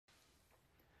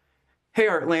Hey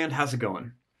Artland, how's it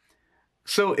going?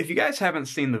 So if you guys haven't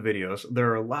seen the videos, there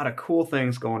are a lot of cool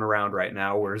things going around right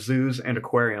now where zoos and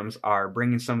aquariums are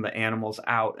bringing some of the animals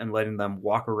out and letting them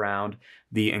walk around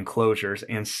the enclosures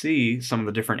and see some of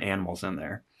the different animals in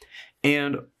there.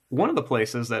 And one of the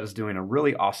places that is doing a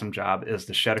really awesome job is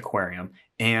the Shed Aquarium,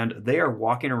 and they are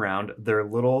walking around their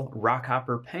little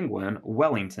rockhopper penguin,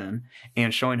 Wellington,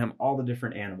 and showing him all the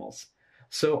different animals.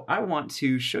 So I want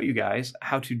to show you guys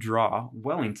how to draw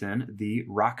Wellington, the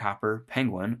rockhopper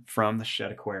penguin from the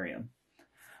Shed Aquarium.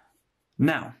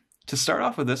 Now, to start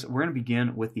off with this, we're going to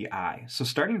begin with the eye. So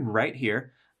starting right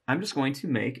here, I'm just going to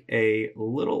make a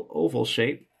little oval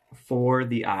shape for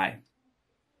the eye.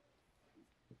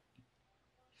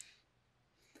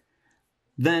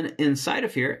 Then inside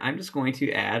of here, I'm just going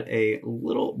to add a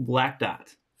little black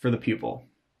dot for the pupil.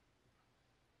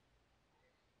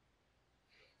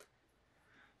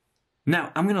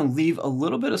 Now, I'm going to leave a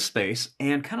little bit of space,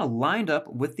 and kind of lined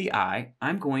up with the eye,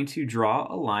 I'm going to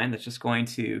draw a line that's just going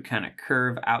to kind of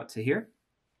curve out to here.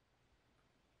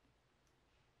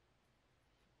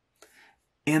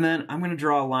 And then I'm going to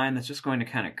draw a line that's just going to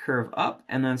kind of curve up,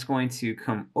 and then it's going to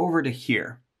come over to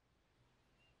here.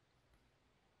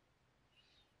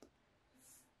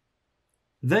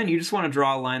 Then you just want to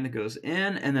draw a line that goes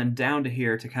in and then down to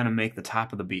here to kind of make the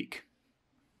top of the beak.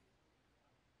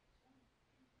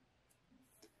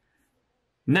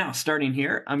 Now, starting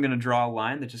here, I'm going to draw a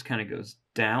line that just kind of goes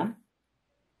down.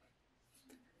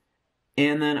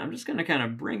 And then I'm just going to kind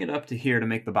of bring it up to here to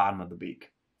make the bottom of the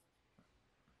beak.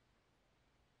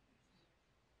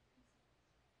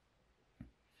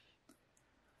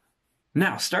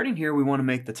 Now, starting here, we want to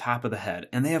make the top of the head,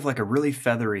 and they have like a really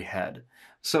feathery head.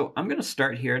 So I'm going to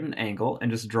start here at an angle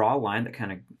and just draw a line that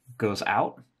kind of goes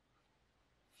out.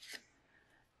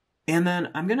 And then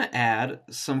I'm going to add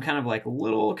some kind of like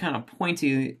little kind of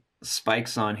pointy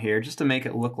spikes on here just to make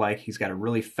it look like he's got a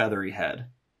really feathery head.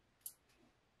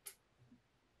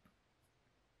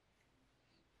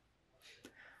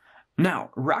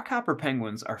 Now, rockhopper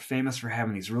penguins are famous for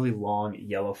having these really long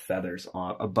yellow feathers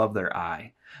above their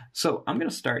eye. So I'm going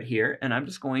to start here, and I'm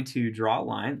just going to draw a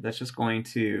line that's just going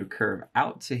to curve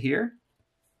out to here.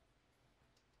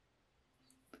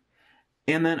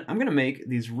 And then I'm going to make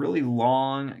these really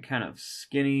long, kind of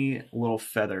skinny little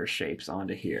feather shapes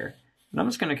onto here. And I'm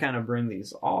just going to kind of bring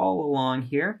these all along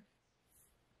here.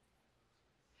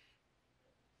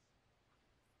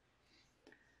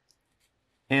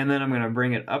 And then I'm going to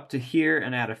bring it up to here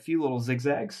and add a few little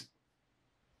zigzags.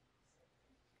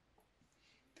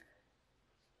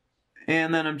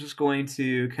 And then I'm just going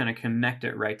to kind of connect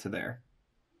it right to there.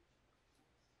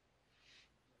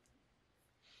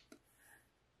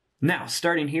 Now,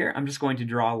 starting here, I'm just going to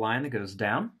draw a line that goes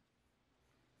down.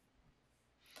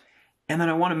 And then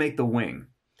I want to make the wing.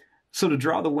 So to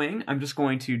draw the wing, I'm just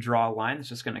going to draw a line that's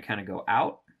just going to kind of go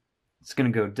out. It's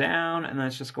going to go down, and then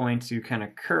it's just going to kind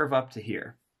of curve up to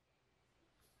here.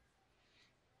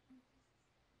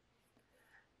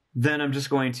 Then I'm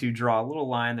just going to draw a little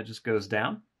line that just goes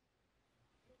down.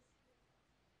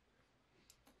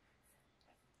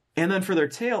 And then for their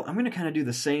tail, I'm going to kind of do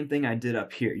the same thing I did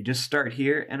up here. You just start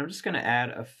here, and I'm just going to add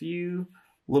a few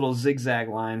little zigzag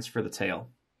lines for the tail.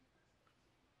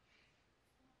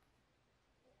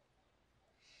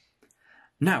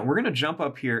 Now, we're going to jump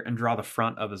up here and draw the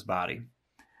front of his body.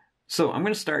 So I'm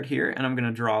going to start here, and I'm going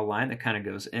to draw a line that kind of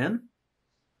goes in.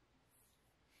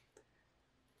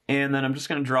 And then I'm just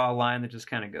going to draw a line that just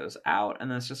kind of goes out, and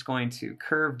then it's just going to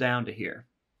curve down to here.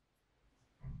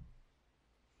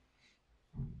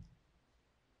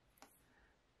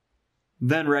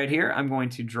 Then right here, I'm going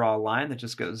to draw a line that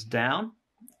just goes down.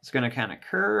 It's going to kind of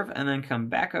curve and then come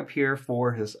back up here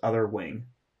for his other wing.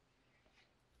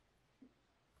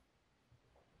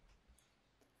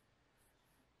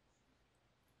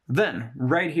 Then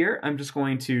right here, I'm just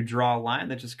going to draw a line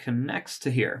that just connects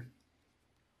to here.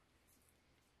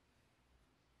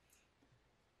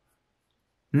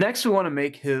 Next, we want to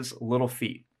make his little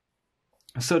feet.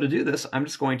 So to do this, I'm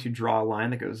just going to draw a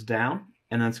line that goes down,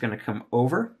 and then it's going to come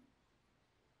over.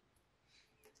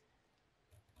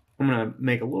 I'm going to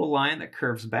make a little line that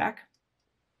curves back.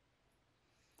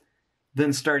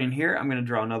 Then starting here, I'm going to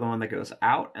draw another one that goes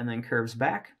out and then curves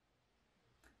back.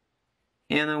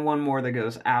 And then one more that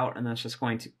goes out, and that's just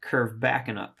going to curve back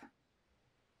and up.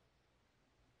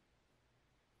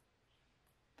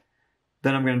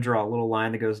 Then I'm going to draw a little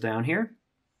line that goes down here.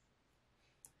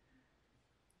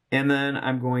 And then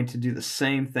I'm going to do the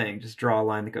same thing, just draw a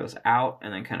line that goes out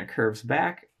and then kind of curves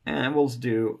back. And we'll just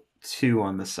do two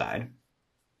on this side.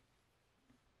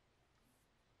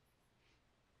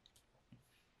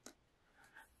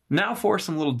 Now for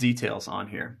some little details on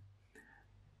here.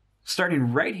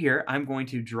 Starting right here, I'm going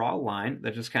to draw a line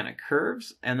that just kind of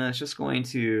curves, and then it's just going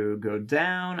to go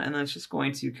down, and then it's just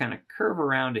going to kind of curve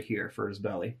around to here for his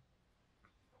belly.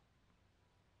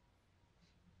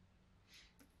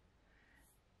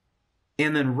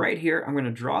 And then right here, I'm going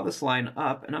to draw this line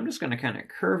up, and I'm just going to kind of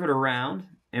curve it around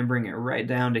and bring it right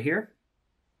down to here.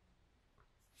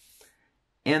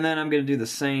 And then I'm going to do the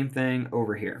same thing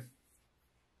over here.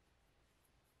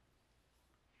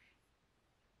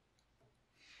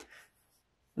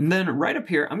 And then right up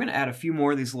here, I'm going to add a few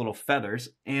more of these little feathers,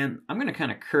 and I'm going to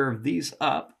kind of curve these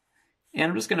up, and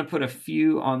I'm just going to put a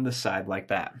few on the side like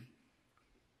that.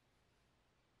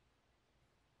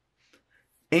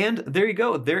 And there you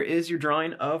go. There is your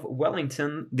drawing of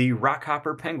Wellington, the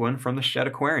rockhopper penguin from the Shed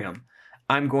Aquarium.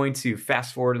 I'm going to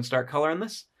fast forward and start coloring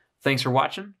this. Thanks for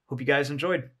watching. Hope you guys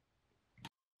enjoyed.